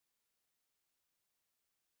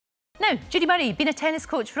Now, Judy Murray, been a tennis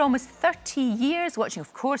coach for almost 30 years, watching,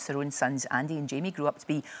 of course, her own sons Andy and Jamie grow up to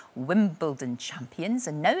be Wimbledon champions.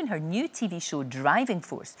 And now in her new TV show, Driving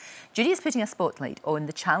Force, Judy is putting a spotlight on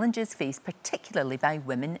the challenges faced particularly by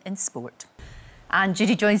women in sport. And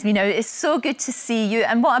Judy joins me now. It's so good to see you.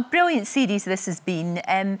 And what a brilliant series this has been.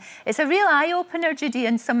 It's a real eye-opener, Judy,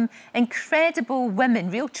 and some incredible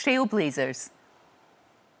women, real trailblazers.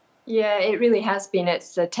 Yeah, it really has been.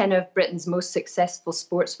 It's 10 of Britain's most successful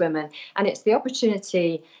sportswomen, and it's the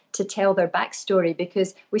opportunity to tell their backstory,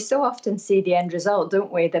 because we so often see the end result,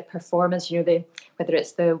 don't we? The performance, whether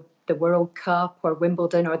it's the World Cup or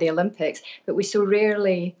Wimbledon or the Olympics, but we so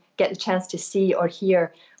rarely get the chance to see or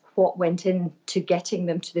hear what went into getting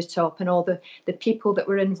them to the top, and all the people that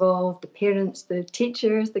were involved, the parents, the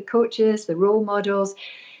teachers, the coaches, the role models.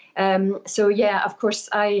 So yeah, of course,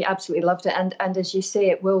 I absolutely loved it. And as you say,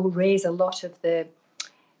 it will raise a lot of the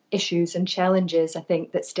issues and challenges, I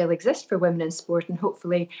think, that still exist for women in sport. And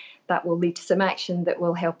hopefully that will lead to some action that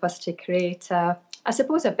will help us to create, I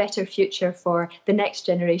suppose, a better future for the next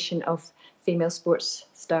generation of female sports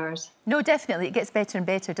stars. No, definitely. It gets better and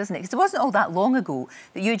better, doesn't it? Because it wasn't all that long ago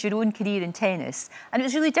that you had your own career in tennis. And it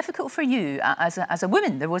was really difficult for you as a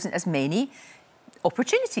woman. There wasn't as many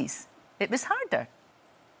opportunities. It was harder.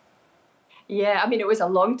 Yeah, I mean, it was a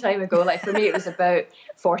long time ago. Like, for me, it was about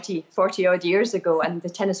 40 odd years ago. And the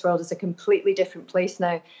tennis world is a completely different place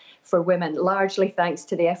now for women, largely thanks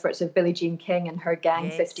to the efforts of Billie Jean King and her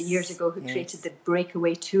gang 50 years ago, who created the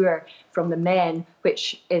breakaway tour from the men,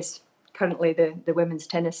 which is currently the Women's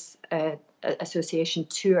Tennis Association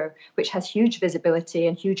tour, which has huge visibility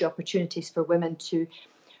and huge opportunities for women to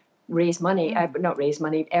raise money, not raise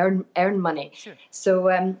money, earn money. Sure.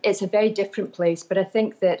 So it's a very different place. But I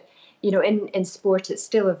think that, in sport, it's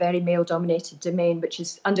still a very male-dominated domain, which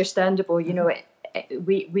is understandable.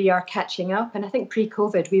 We are catching up. And I think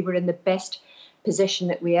pre-COVID, we were in the best position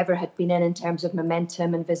that we ever had been in terms of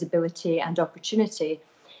momentum and visibility and opportunity,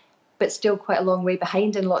 but still quite a long way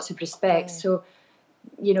behind in lots of respects. So,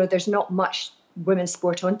 there's not much women's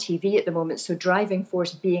sport on TV at the moment. So Driving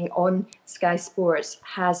Force being on Sky Sports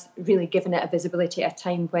has really given it a visibility at a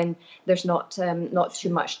time when there's not too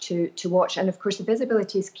much to watch. And of course, the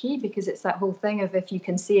visibility is key, because it's that whole thing of, if you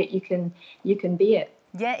can see it, you can be it.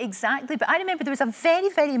 Yeah, exactly. But I remember there was a very,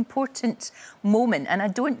 very important moment, and I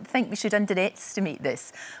don't think we should underestimate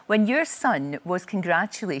this, when your son was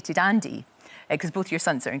congratulated, Andy, because both your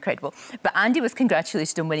sons are incredible. But Andy was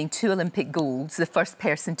congratulated on winning 2 Olympic golds, the first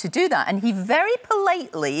person to do that. And he very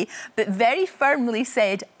politely, but very firmly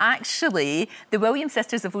said, actually, the Williams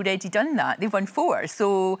sisters have already done that. They've won 4,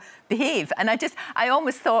 so behave. And I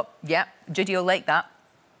almost thought, yeah, Judy will like that.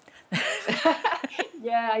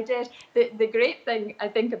 Yeah, I did. The great thing, I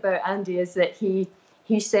think, about Andy is that he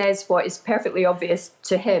says what is perfectly obvious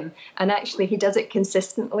to him. And actually, he does it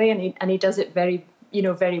consistently, and he does it very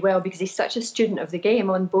well, because he's such a student of the game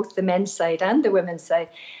on both the men's side and the women's side.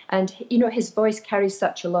 And, his voice carries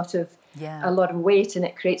such a lot of weight, and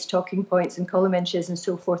it creates talking points and column inches and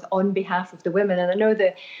so forth on behalf of the women. And I know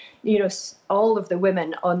that, all of the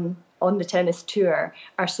women on the tennis tour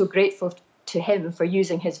are so grateful to him for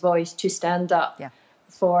using his voice to stand up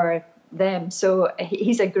for them. So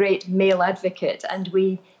he's a great male advocate, and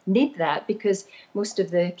we need that, because most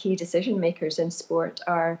of the key decision makers in sport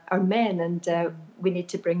are men, and we need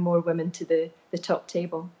to bring more women to the top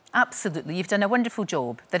table. Absolutely. You've done a wonderful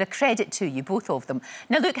job. They're a credit to you, both of them.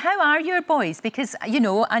 Now, look, how are your boys? Because, I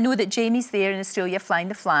know that Jamie's there in Australia flying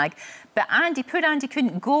the flag, but poor Andy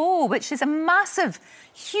couldn't go, which is a massive,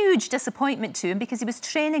 huge disappointment to him, because he was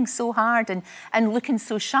training so hard and looking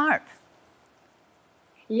so sharp.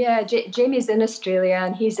 Yeah, Jamie's in Australia,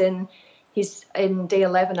 and he's in day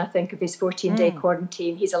 11, I think, of his 14-day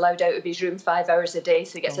quarantine. He's allowed out of his room 5 hours a day.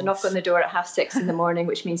 So he gets a knock on the door at 6:30 in the morning,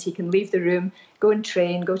 which means he can leave the room, go and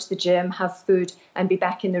train, go to the gym, have food, and be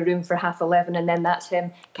back in the room for 11:30. And then that's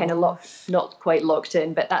him kind of not quite locked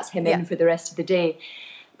in, but that's him in for the rest of the day.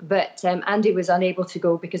 But Andy was unable to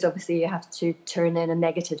go, because obviously you have to turn in a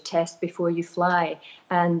negative test before you fly.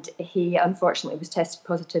 And he unfortunately was tested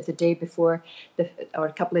positive the day before, or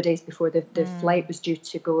a couple of days before the flight was due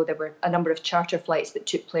to go. There were a number of charter flights that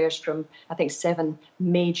took players from, I think, 7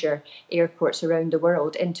 major airports around the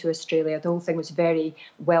world into Australia. The whole thing was very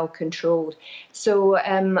well controlled. So,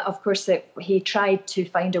 of course, he tried to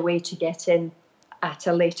find a way to get in at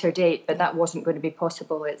a later date, but that wasn't going to be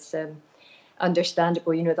possible. It's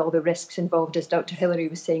understandable, all the risks involved, as Dr Hilary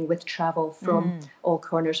was saying, with travel from all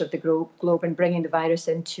corners of the globe and bringing the virus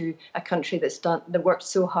into a country that worked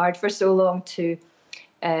so hard for so long to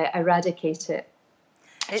eradicate it.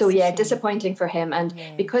 So yeah, disappointing for him. And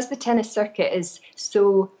because the tennis circuit is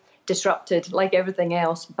so disrupted, like everything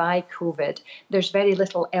else, by COVID. There's very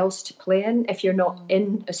little else to play in if you're not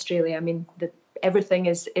in Australia. I mean, everything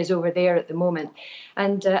is over there at the moment.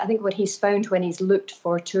 And I think what he's found when he's looked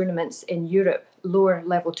for tournaments in Europe, lower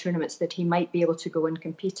level tournaments that he might be able to go and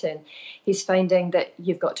compete in, he's finding that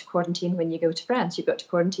you've got to quarantine when you go to France, you've got to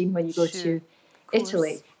quarantine when you go to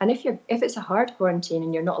Italy. And if it's a hard quarantine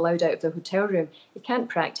and you're not allowed out of the hotel room, you can't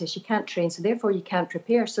practice, you can't train, so therefore you can't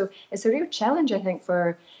prepare. So it's a real challenge, I think,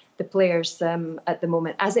 for the players at the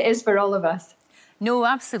moment, as it is for all of us. No,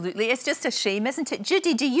 absolutely. It's just a shame, isn't it?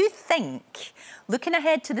 Judy, do you think, looking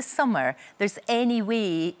ahead to the summer, there's any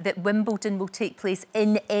way that Wimbledon will take place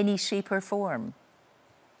in any shape or form?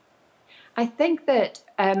 I think that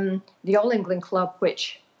the All England Club,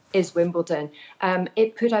 which is Wimbledon,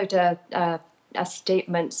 it put out a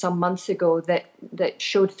statement some months ago that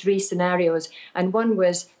showed 3 scenarios. And one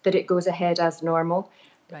was that it goes ahead as normal.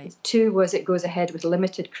 Right. 2 was it goes ahead with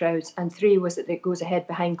limited crowds, and 3 was that it goes ahead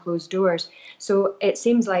behind closed doors. So it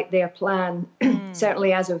seems like their plan,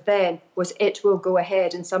 certainly as of then, was it will go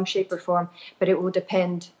ahead in some shape or form, but it will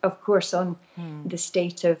depend, of course, on the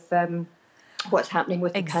state of what's happening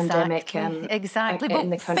with the pandemic in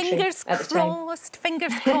the country. Fingers crossed,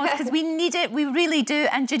 because we need it, we really do.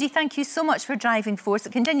 And Judy, thank you so much for driving force.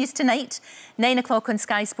 It continues tonight, 9 o'clock on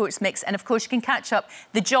Sky Sports Mix. And of course, you can catch up,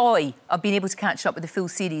 the joy of being able to catch up with the full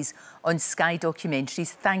series on Sky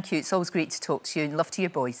Documentaries. Thank you. It's always great to talk to you, and love to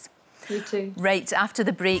your boys. You too. Right, after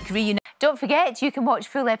the break, Don't forget, you can watch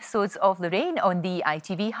full episodes of Lorraine on the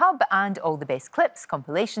ITV Hub and all the best clips,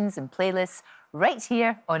 compilations and playlists right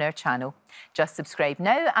here on our channel. Just subscribe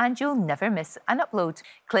now and you'll never miss an upload.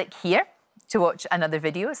 Click here to watch another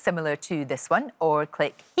video similar to this one, or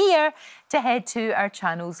click here to head to our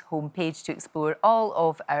channel's homepage to explore all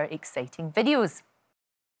of our exciting videos.